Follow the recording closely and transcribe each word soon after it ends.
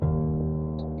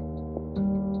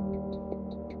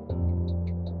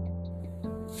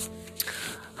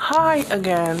Hi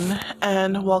again,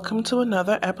 and welcome to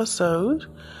another episode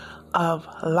of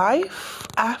Life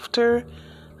After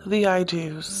the I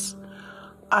Do's.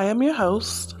 I am your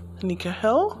host, Nika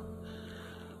Hill,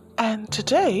 and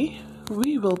today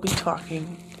we will be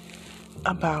talking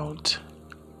about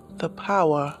the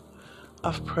power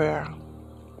of prayer.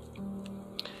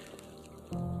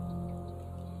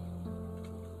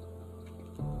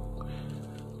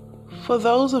 For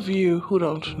those of you who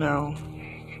don't know,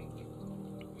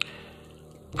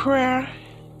 prayer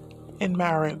in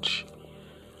marriage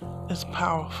is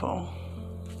powerful.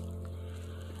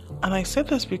 And I say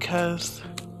this because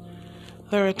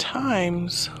there are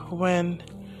times when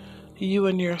you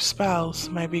and your spouse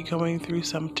might be going through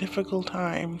some difficult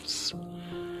times,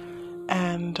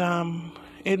 and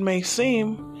it may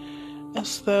seem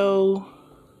as though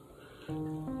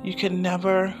you can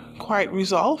never quite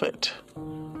resolve it.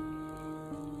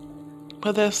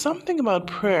 But there's something about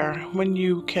prayer when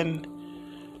you can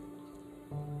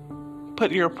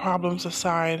put your problems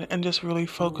aside and just really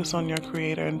focus on your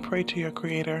Creator and pray to your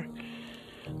Creator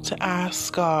to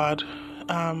ask God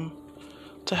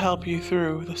to help you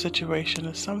through the situation.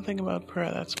 There's something about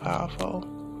prayer that's powerful.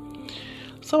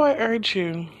 So I urge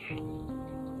you,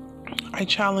 I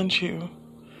challenge you,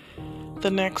 the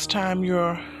next time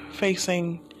you're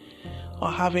facing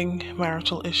or having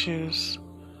marital issues,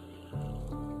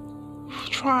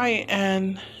 try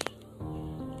and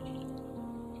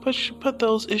put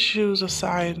those issues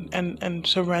aside and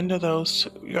surrender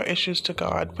your issues to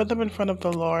God. Put them in front of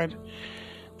the Lord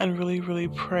and really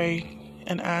pray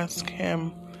and ask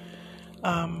Him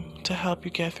to help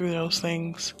you get through those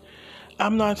things.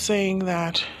 I'm not saying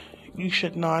that you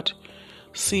should not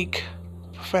seek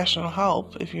professional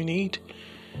help if you need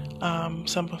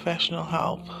some professional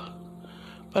help,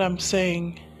 but I'm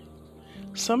saying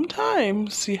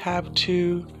sometimes you have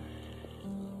to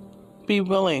be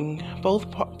willing, both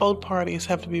parties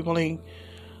have to be willing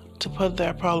to put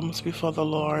their problems before the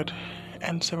Lord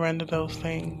and surrender those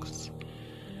things.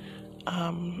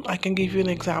 I can give you an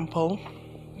example.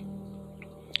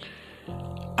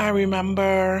 I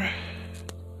remember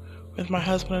with my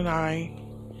husband and I,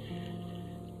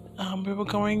 we were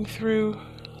going through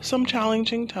some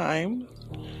challenging times,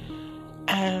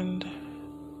 and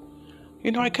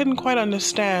I couldn't quite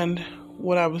understand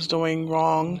what I was doing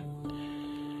wrong.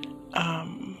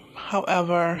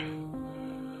 However,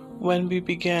 when we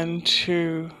began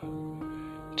to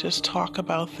just talk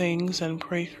about things and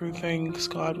pray through things,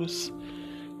 God was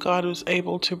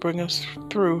able to bring us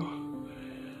through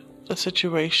the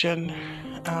situation.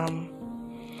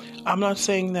 I'm not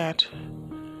saying that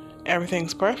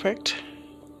everything's perfect,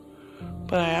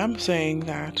 but I am saying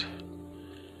that,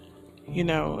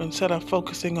 instead of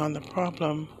focusing on the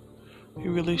problem,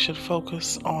 you really should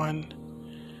focus on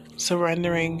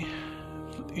surrendering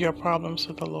your problems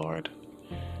to the Lord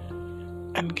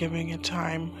and giving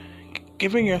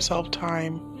yourself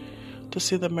time to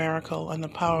see the miracle and the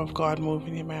power of God move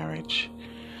in your marriage.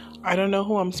 I don't know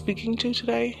who I'm speaking to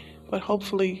today, but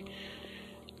hopefully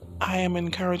I am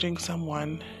encouraging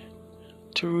someone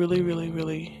to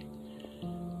really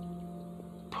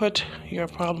put your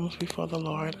problems before the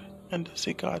Lord and to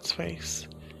see God's face.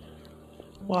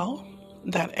 Well,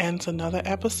 that ends another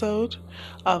episode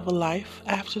of Life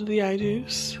After the I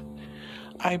Do's.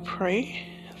 I pray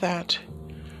that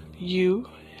you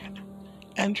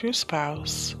and your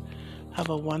spouse have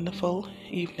a wonderful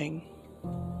evening.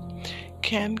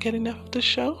 Can't get enough of the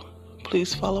show?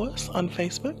 Please follow us on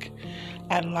Facebook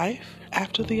at Life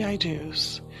After the I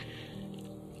Do's.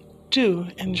 Do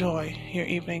enjoy your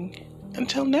evening.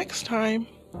 Until next time,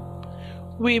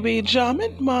 we be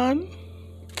jamming, man.